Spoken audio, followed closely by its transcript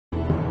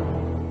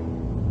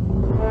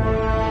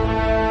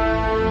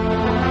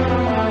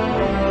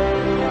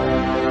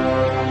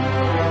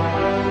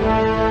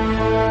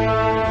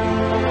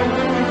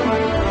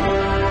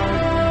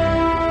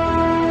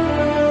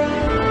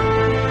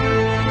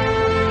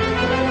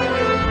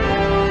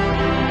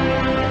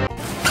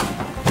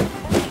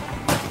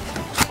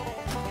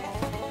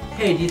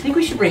Hey, do you think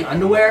we should bring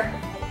underwear?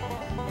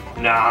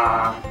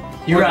 Nah.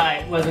 You're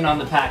right, wasn't on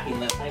the packing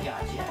list. I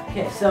got you.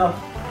 Okay, so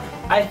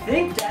I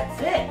think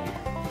that's it.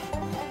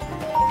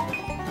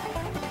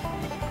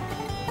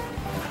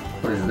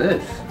 What is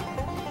this?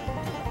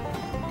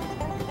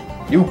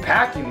 New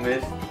packing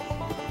list?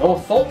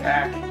 Oh, soul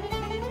pack.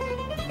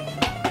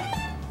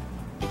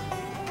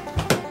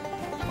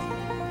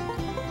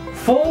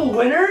 Full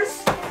winners?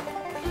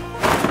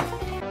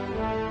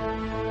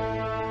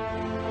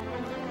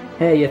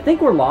 Hey, you think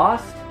we're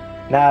lost?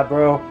 Nah,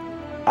 bro.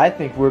 I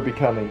think we're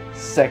becoming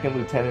second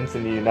lieutenants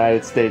in the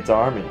United States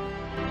Army.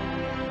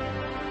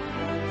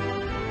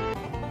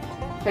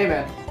 Hey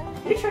man,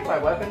 can you check my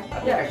weapon?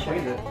 I think I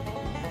cleaned it.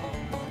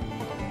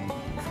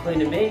 It's clean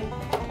to me.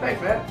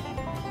 Thanks, man.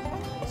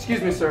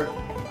 Excuse me, sir.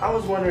 I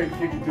was wondering if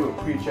you could do a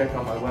pre-check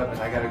on my weapon.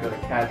 I gotta go to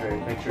cadre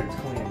and make sure it's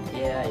clean.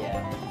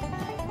 Yeah.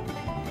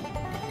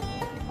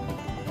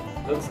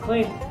 Looks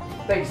clean.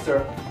 Thanks,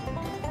 sir.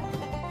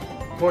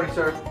 Morning,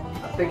 sir.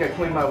 I think I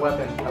cleaned my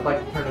weapon. I'd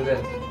like to turn it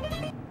in.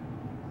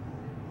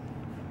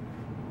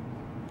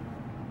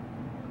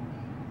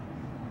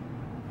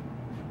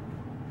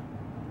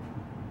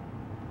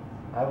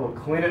 I will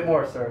clean it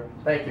more, sir.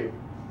 Thank you.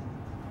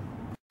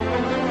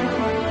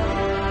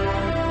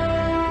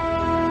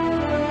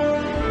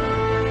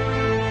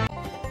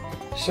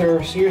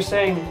 Sir, so you're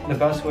saying the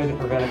best way to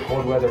prevent a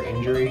cold weather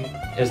injury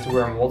is to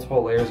wear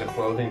multiple layers of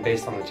clothing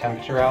based on the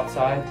temperature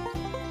outside?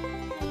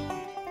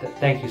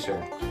 Thank you,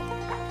 sir.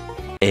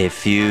 A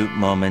few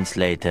moments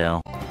later.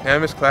 Hey, I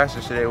missed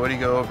classes today. What do you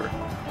go over?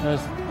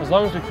 As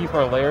long as we keep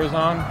our layers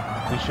on,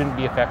 we shouldn't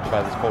be affected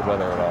by this cold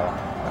weather at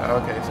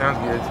all. Okay, sounds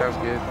good, sounds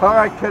good. All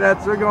right,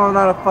 cadets, we're going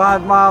on a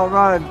 5-mile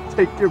run.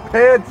 Take your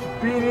pants,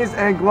 beanies,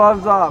 and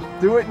gloves off.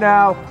 Do it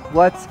now.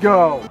 Let's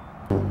go.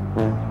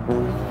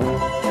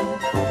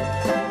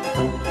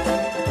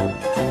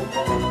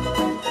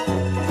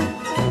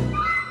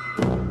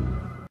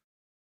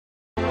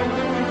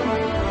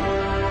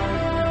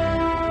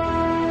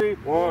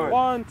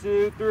 One,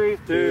 two, three,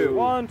 two.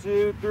 1,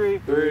 2, 3,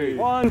 3.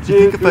 1, 2, 3.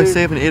 You think if I say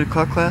I have an 8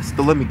 o'clock class,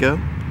 they'll let me go?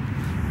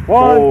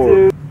 1,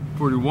 2.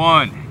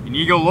 41. You need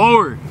to go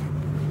lower.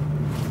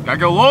 Gotta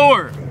go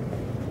lower.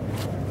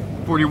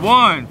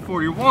 41.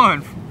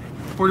 41.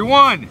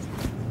 41.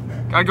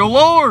 Gotta go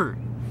lower.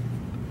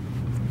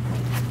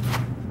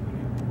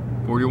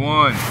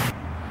 41.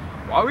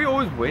 Why are we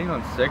always waiting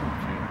on second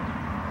platoon?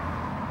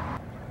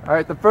 All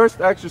right, the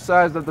first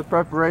exercise of the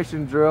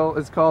preparation drill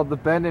is called the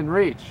bend and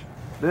reach.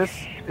 This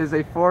is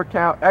a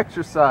 4-count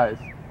exercise.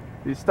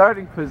 The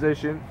starting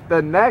position,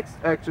 the next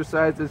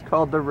exercise is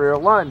called the rear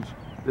lunge.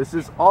 This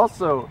is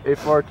also a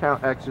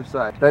 4-count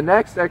exercise. The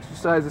next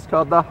exercise is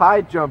called the high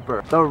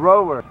jumper, the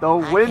rower, the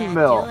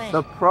windmill,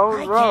 the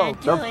prone row,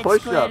 the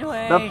push-up,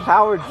 the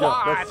power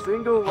jump, the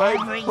single leg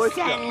push-up.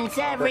 Every sentence,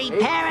 every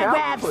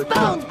paragraph,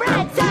 spoons,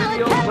 bread,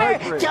 salad,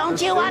 pepper.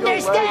 Don't you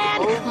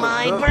understand?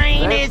 My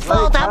brain is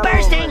full to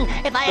bursting.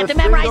 If I have to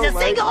memorize a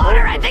single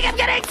order, I think I'm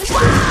gonna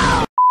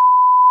explode!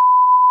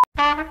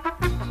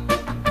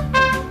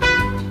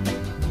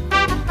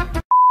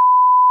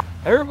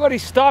 Everybody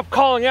stop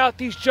calling out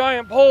these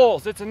giant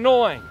poles. It's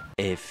annoying.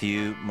 A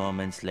few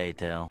moments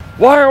later.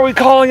 Why are we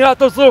calling out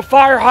those little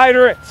fire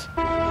hydrants?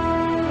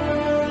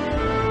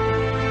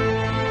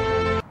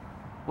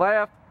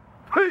 Left.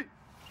 Hey.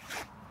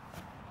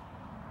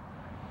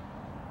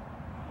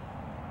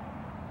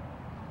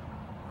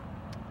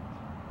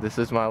 This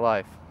is my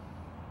life.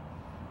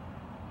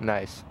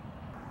 Nice.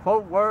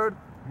 Forward.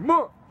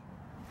 More.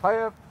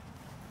 Higher.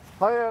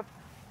 Higher.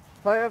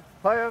 Higher.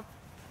 Higher.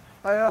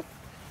 Higher.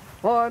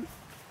 1,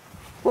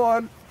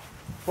 1,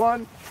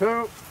 1,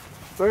 2,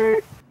 3.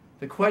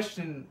 The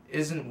question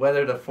isn't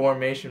whether the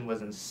formation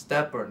was in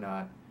step or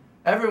not.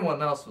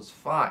 Everyone else was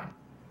fine.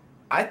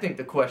 I think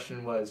the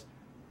question was,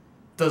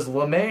 does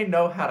LeMay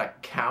know how to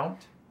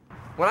count?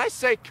 When I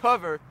say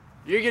cover,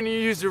 you're going to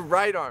use your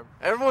right arm.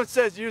 Everyone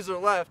says use your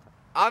left.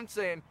 I'm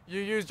saying you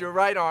use your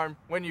right arm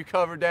when you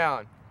cover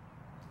down.